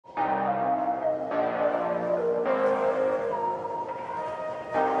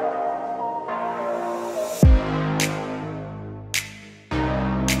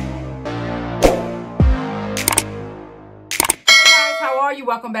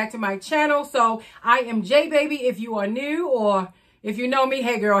everybody, welcome back to my channel. So I am J Baby if you are new, or if you know me,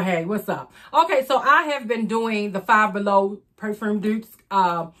 hey girl, hey, what's up? Okay, so I have been doing the Five Below perfume dupes.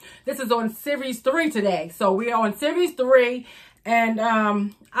 This is on series 3 today. So we are on series 3, and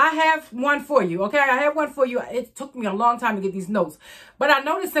I have one for you. Okay, I have one for you. It took me a long time to get these notes, but I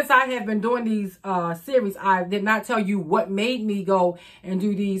noticed since I have been doing these series, I did not tell you what made me go and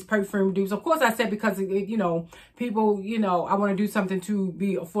do these perfume dupes. Of course, I said because you know, people, you know, I want to do something to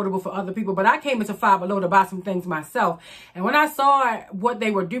be affordable for other people. But I came into Five Below to buy some things myself, and when I saw what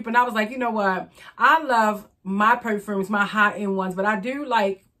they were duping, I was like, you know what? I love my perfumes, my high-end ones, but I do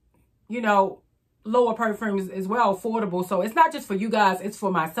like, you know, lower perfumes as well, affordable. So it's not just for you guys, it's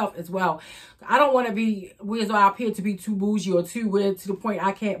for myself as well. I don't want to be, whereas I appear to be too bougie or too weird to the point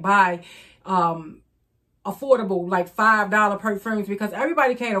I can't buy affordable like $5 perfumes, because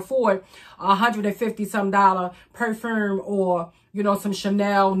everybody can't afford $150 some perfume, or you know, some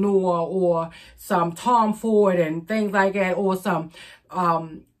Chanel Noir or some Tom Ford and things like that, or some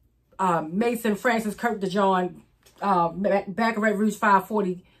Mason Francis Kurt de John Baccarat Rouge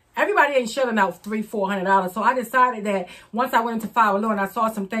 540. Everybody ain't shelling out $300-400. So I decided that once I went into Five Below and I saw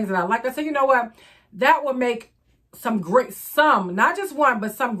some things that I liked, I said, you know what? That would make some great, not just one,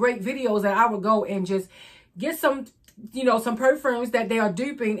 but some great videos that I would go and just get some, you know, some perfumes that they are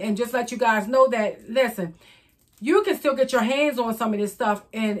duping, and just let you guys know that, listen, you can still get your hands on some of this stuff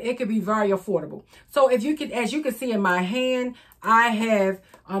and it could be very affordable. So if you can, as you can see in my hand, I have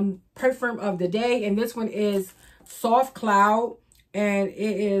perfume of the day, and this one is Soft Cloud. And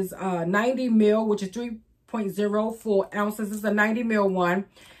it is 90 ml, which is 3.04 ounces. It's a 90 ml one.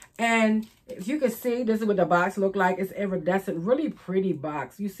 And if you can see, this is what the box look like. It's iridescent, really pretty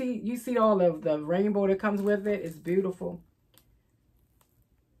box. You see all of the rainbow that comes with it. It's beautiful.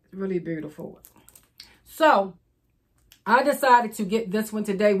 It's really beautiful. So I decided to get this one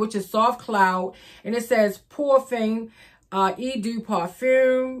today, which is Soft Cloud. And it says Perfume, Eau de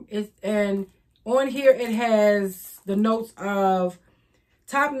Parfum. And on here it has the notes of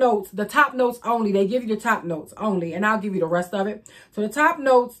top notes, the top notes only. They give you the top notes only, and I'll give you the rest of it. So the top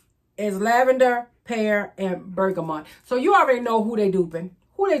notes is lavender, pear, and bergamot. So you already know who they duping.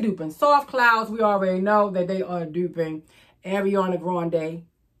 Who they duping? Soft Clouds. We already know that they are duping Ariana Grande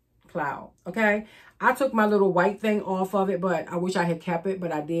Cloud. Okay. I took my little white thing off of it, but I wish I had kept it,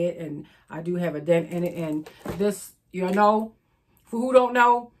 but I did, and I do have a dent in it. And this, you know, for who don't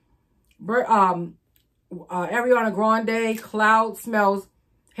know, Ariana Grande Cloud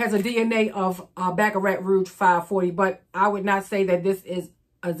has a DNA of Baccarat Rouge 540, but I would not say that this is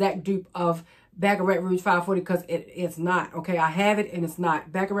a exact dupe of Baccarat Rouge 540, because it's not. Okay, I have it and it's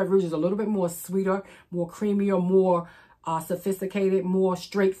not. Baccarat Rouge is a little bit more sweeter, more creamier, more sophisticated, more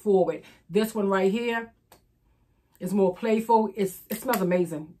straightforward. This one right here is more playful. It smells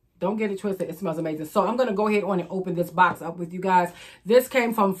amazing. Don't get it twisted. It smells amazing. So I'm going to go ahead on and open this box up with you guys. This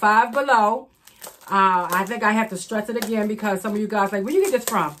came from Five Below. I think I have to stress it again, because some of you guys like, where you get this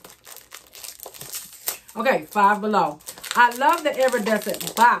from? Okay, Five Below. I love the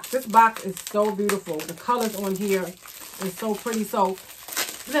iridescent box. This box is so beautiful. The colors on here is so pretty. So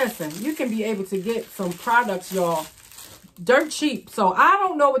listen, you can be able to get some products, y'all, dirt cheap. So I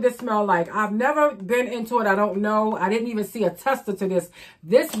don't know what this smells like. I've never been into it. I don't know. I didn't even see a tester to this.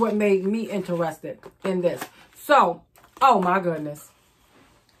 This is what made me interested in this. So, oh my goodness.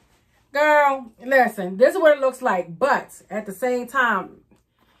 Girl, listen, this is what it looks like, but at the same time,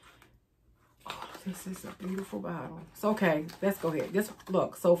 oh, this is a beautiful bottle. It's okay. Let's go ahead. Just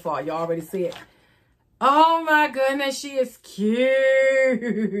look, so far, you already see it. Oh my goodness, she is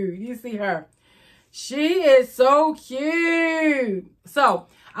cute. You see her? She is so cute. So,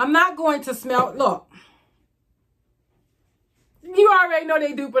 I'm not going to smell, look. You already know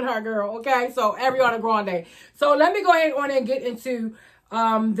they duping her, girl, okay? So, Ariana Grande. So, let me go ahead on and get into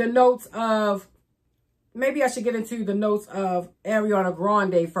the notes of, maybe I should get into the notes of Ariana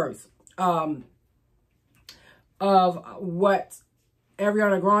Grande first. Of what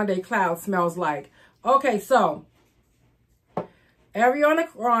Ariana Grande Cloud smells like. Okay, so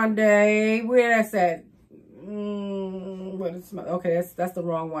Ariana Grande, where that's at? What it smells? Okay, that's the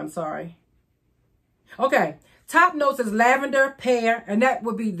wrong one. Sorry. Okay, top notes is lavender, pear, and that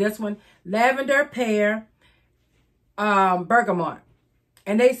would be this one. Lavender, pear, bergamot.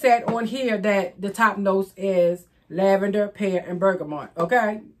 And they said on here that the top notes is lavender, pear, and bergamot.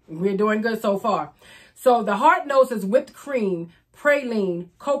 Okay? We're doing good so far. So the heart notes is whipped cream, praline,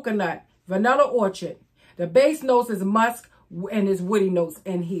 coconut, vanilla orchard. The base notes is musk, and there's woody notes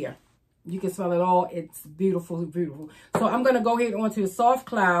in here. You can smell it all. It's beautiful, beautiful. So I'm going to go ahead on to the Soft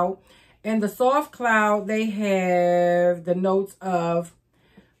Cloud. And the Soft Cloud, they have the notes of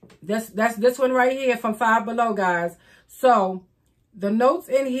That's this one right here from Five Below, guys. So the notes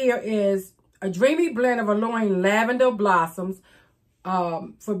in here is a dreamy blend of alluring lavender blossoms,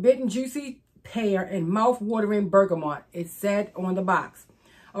 forbidden juicy pear, and mouth-watering bergamot. It's said on the box.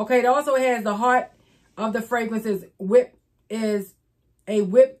 Okay, it also has the heart of the fragrance is a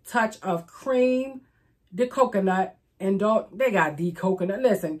whipped touch of cream, the coconut, and they got the coconut.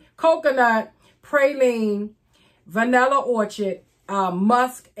 Listen, coconut, praline, vanilla orchard,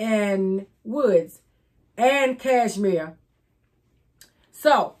 musk and woods, and cashmere.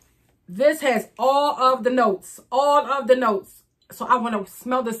 So this has all of the notes, So I want to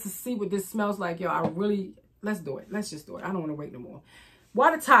smell this to see what this smells like, y'all. Let's do it. Let's just do it. I don't want to wait no more.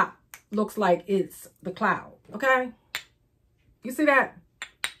 While the top looks like it's the cloud, okay? You see that?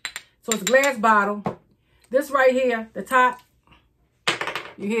 So it's a glass bottle. This right here, the top,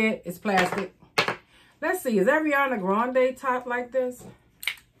 you hear it, it's plastic. Let's see, is Ariana Grande top like this?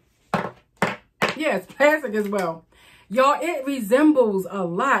 Yeah, it's plastic as well. Y'all, it resembles a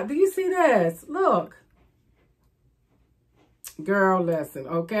lot. Do you see this? Look. Girl, listen,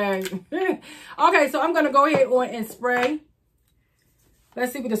 okay? Okay, so I'm going to go ahead on and spray.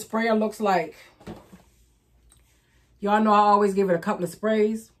 Let's see what the sprayer looks like. Y'all know I always give it a couple of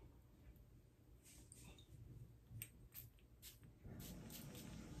sprays.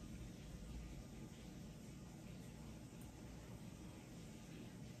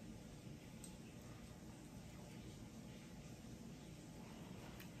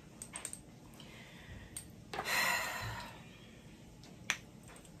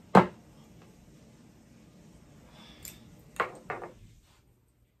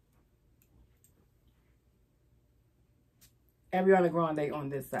 Ariana Grande on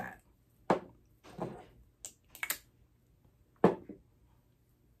this side.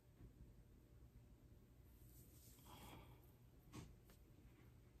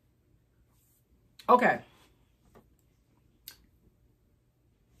 Okay.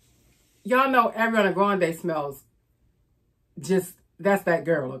 Y'all know Ariana Grande smells just, that's that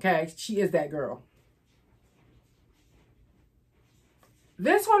girl, okay? She is that girl.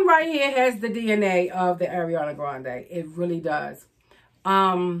 This one right here has the DNA of the Ariana Grande. It really does.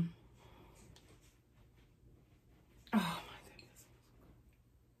 Oh my goodness.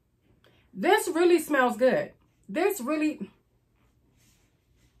 This really smells good. This really,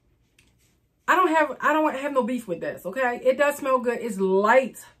 I don't have no beef with this, okay? It does smell good. It's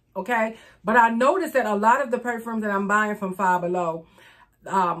light, okay? But I noticed that a lot of the perfumes that I'm buying from Five Below,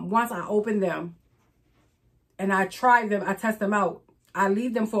 once I open them and I try them, I test them out, I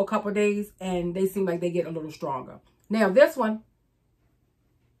leave them for a couple of days and they seem like they get a little stronger. Now this one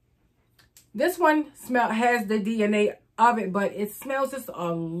has the DNA of it, but it smells just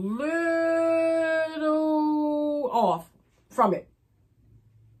a little off from it.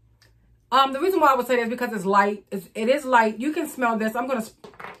 The reason why I would say that is because it's light. It is light. You can smell this. I'm going to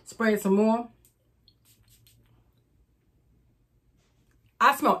spray it some more.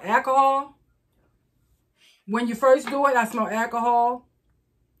 I smell alcohol. When you first do it, I smell alcohol.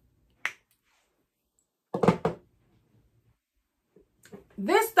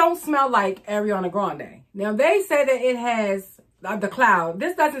 This don't smell like Ariana Grande. Now, they say that it has the cloud.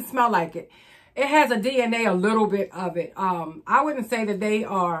 This doesn't smell like it. It has a DNA, a little bit of it. I wouldn't say that they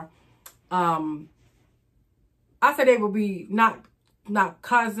are, I say they would be not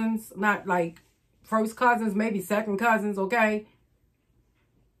cousins, not like first cousins, maybe second cousins, okay?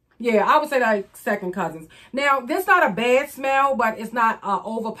 Yeah, I would say like second cousins. Now, this is not a bad smell, but it's not an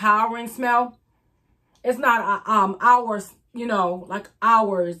overpowering smell. It's not hours, you know, like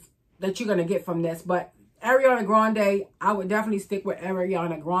hours that you're going to get from this. But Ariana Grande, I would definitely stick with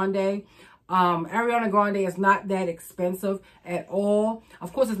Ariana Grande. Ariana Grande is not that expensive at all.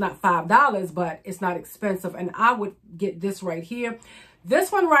 Of course, it's not $5, but it's not expensive. And I would get this right here.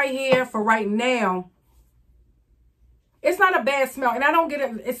 This one right here for right now, it's not a bad smell. And I don't get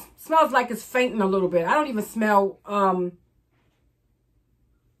it. It smells like it's fainting a little bit. I don't even smell,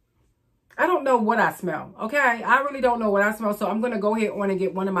 I don't know what I smell, okay? I really don't know what I smell, so I'm going to go ahead on and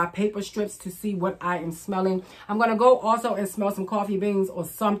get one of my paper strips to see what I am smelling. I'm going to go also and smell some coffee beans or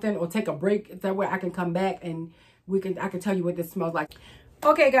something, or take a break. That way I can come back and I can tell you what this smells like.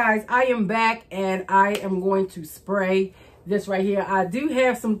 Okay, guys, I am back, and I am going to spray this right here. I do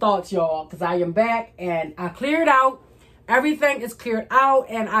have some thoughts, y'all, because I am back, and I cleared out. Everything is cleared out,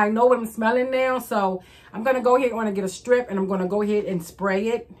 and I know what I'm smelling now, so I'm going to go ahead on and get a strip, and I'm going to go ahead and spray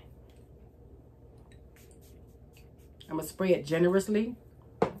it. I'm going to spray it generously.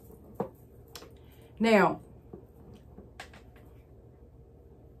 Now,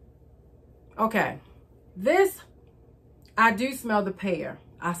 okay, this, I do smell the pear.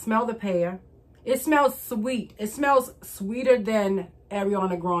 I smell the pear. It smells sweet. It smells sweeter than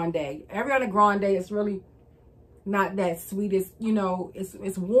Ariana Grande. Ariana Grande is really not that sweet. It's, you know,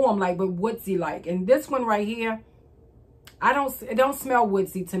 it's warm, like, but woodsy like. And this one right here, it don't smell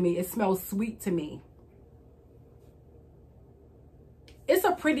woodsy to me. It smells sweet to me. It's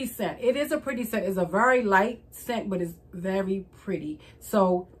a pretty scent. It is a pretty scent. It's a very light scent, but it's very pretty.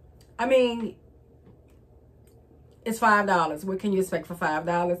 So, I mean, it's $5. What can you expect for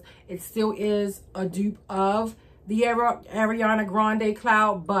 $5? It still is a dupe of the Ariana Grande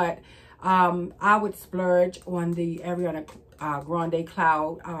Cloud, but I would splurge on the Ariana Grande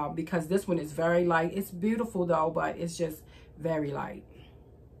Cloud because this one is very light. It's beautiful though, but it's just very light.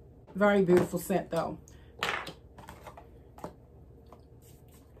 Very beautiful scent though.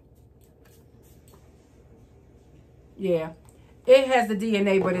 Yeah, it has the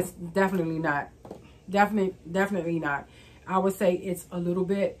DNA, but it's definitely not. Definitely not. I would say it's a little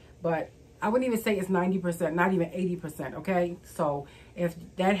bit, but I wouldn't even say it's 90%, not even 80%, okay? So if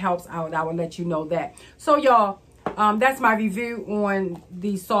that helps out, I will let you know that. So y'all, that's my review on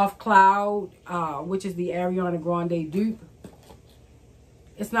the Soft Cloud, which is the Ariana Grande dupe.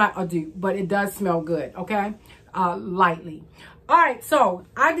 It's not a dupe, but it does smell good, okay? Lightly. All right, so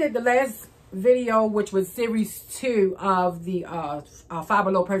I did the last video, which was series 2 of the Five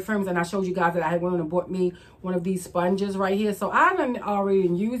Below Perfumes, and I showed you guys that I had went on and bought me one of these sponges right here. So I done already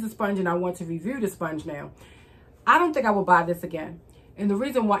used the sponge, and I want to review the sponge now. I don't think I will buy this again, and the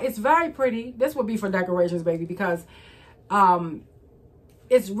reason why, it's very pretty. This would be for decorations, baby, because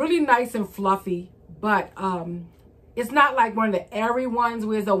it's really nice and fluffy, but it's not like one of the airy ones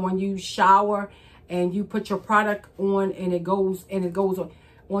where so when you shower and you put your product on and it goes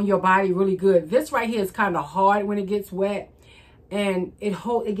on your body really good. This right here is kind of hard when it gets wet, and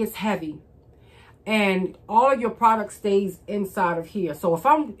it gets heavy, and all of your product stays inside of here. So if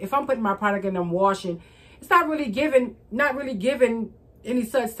I'm putting my product in and I'm washing, it's not really giving any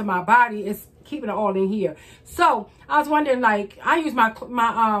suds to my body. It's keeping it all in here. So I was wondering, like, I use my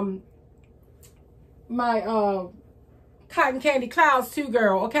Cotton Candy Clouds too,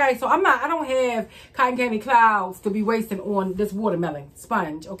 girl. Okay, so I don't have Cotton Candy Clouds to be wasting on this watermelon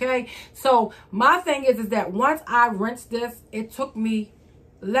sponge. Okay, so my thing is that once I rinsed this, it took me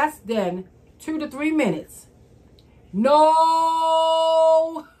less than 2 to 3 minutes. No,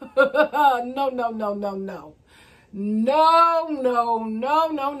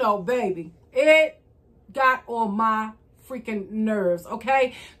 no, baby. It got on my freaking nerves,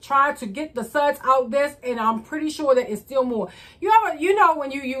 okay? Trying to get the suds out this, and I'm pretty sure that it's still more. You know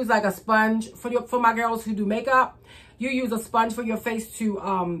when you use like a sponge for my girls who do makeup, you use a sponge for your face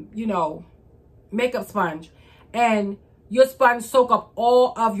to you know, makeup sponge, and your sponge soak up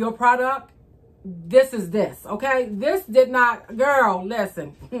all of your product. This is this, okay? This did not, girl,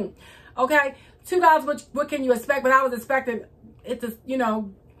 listen. Okay, $2, what can you expect? But I was expecting it to, you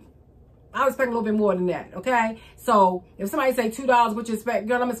know, I was expecting a little bit more than that, okay? So if somebody say $2, what you expect?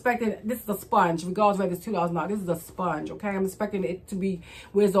 Girl, I'm expecting, this is a sponge, regardless whether it's $2 or not. This is a sponge, okay? I'm expecting it to be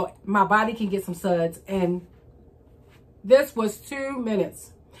where so my body can get some suds, and this was 2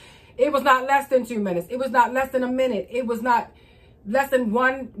 minutes. It was not less than 2 minutes. It was not less than a minute. It was not less than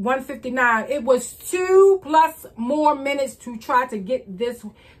 1:59. It was 2+ more minutes to try to get this,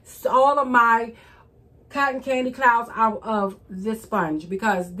 all of my Cotton Candy Clouds out of this sponge,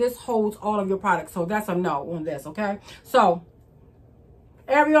 because this holds all of your products. So that's a no on this, okay? So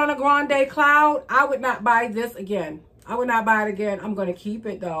Ariana Grande Cloud, I would not buy this again. I would not buy it again. I'm going to keep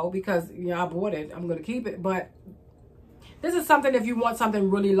it though, because, you know, I bought it. I'm going to keep it. But this is something, if you want something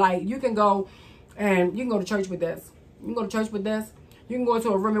really light, you can go and you can go to church with this. You can go to church with this. You can go to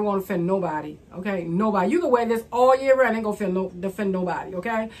a room and won't offend nobody, okay? Nobody. You can wear this all year round and go defend nobody,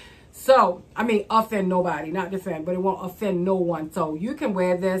 okay? So, I mean, offend nobody, not defend, but it won't offend no one. So you can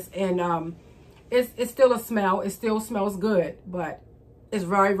wear this, and it's still a smell. It still smells good, but it's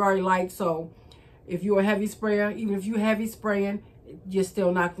very, very light. So if you're a heavy sprayer, even if you're heavy spraying, you're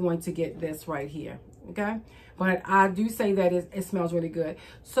still not going to get this right here, okay? But I do say that it smells really good.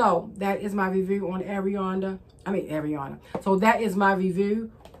 So that is my review on Ariana. So that is my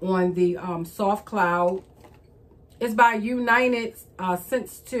review on the Soft Cloud. It's by United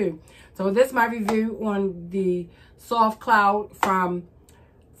Scents too. So this is my review on the Soft Cloud from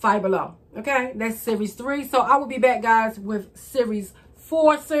Five Below. Okay, that's series 3. So I will be back, guys, with series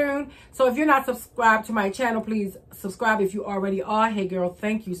 4 soon. So if you're not subscribed to my channel, please subscribe if you already are. Hey girl,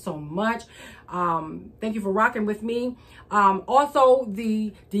 thank you so much. Thank you for rocking with me. Also,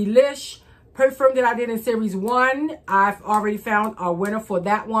 the Delish Perfume that I did in series 1, I've already found a winner for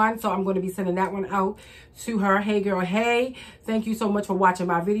that one. So I'm going to be sending that one out to her. Hey girl, hey. Thank you so much for watching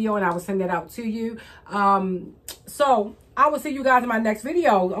my video, and I will send that out to you. So I will see you guys in my next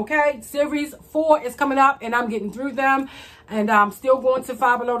video, okay? Series 4 is coming up, and I'm getting through them. And I'm still going to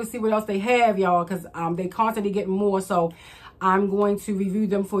Five Below to see what else they have, y'all, because they constantly getting more. So I'm going to review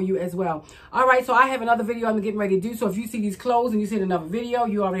them for you as well. All right, so I have another video I'm getting ready to do. So if you see these clothes and you see another video,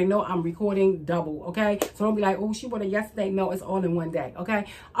 you already know I'm recording double, okay? So don't be like, oh, she wore it yesterday. No, it's all in one day, okay?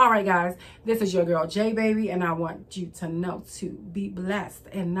 All right, guys, this is your girl, J Baby, and I want you to know to be blessed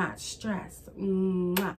and not stressed. Mwah.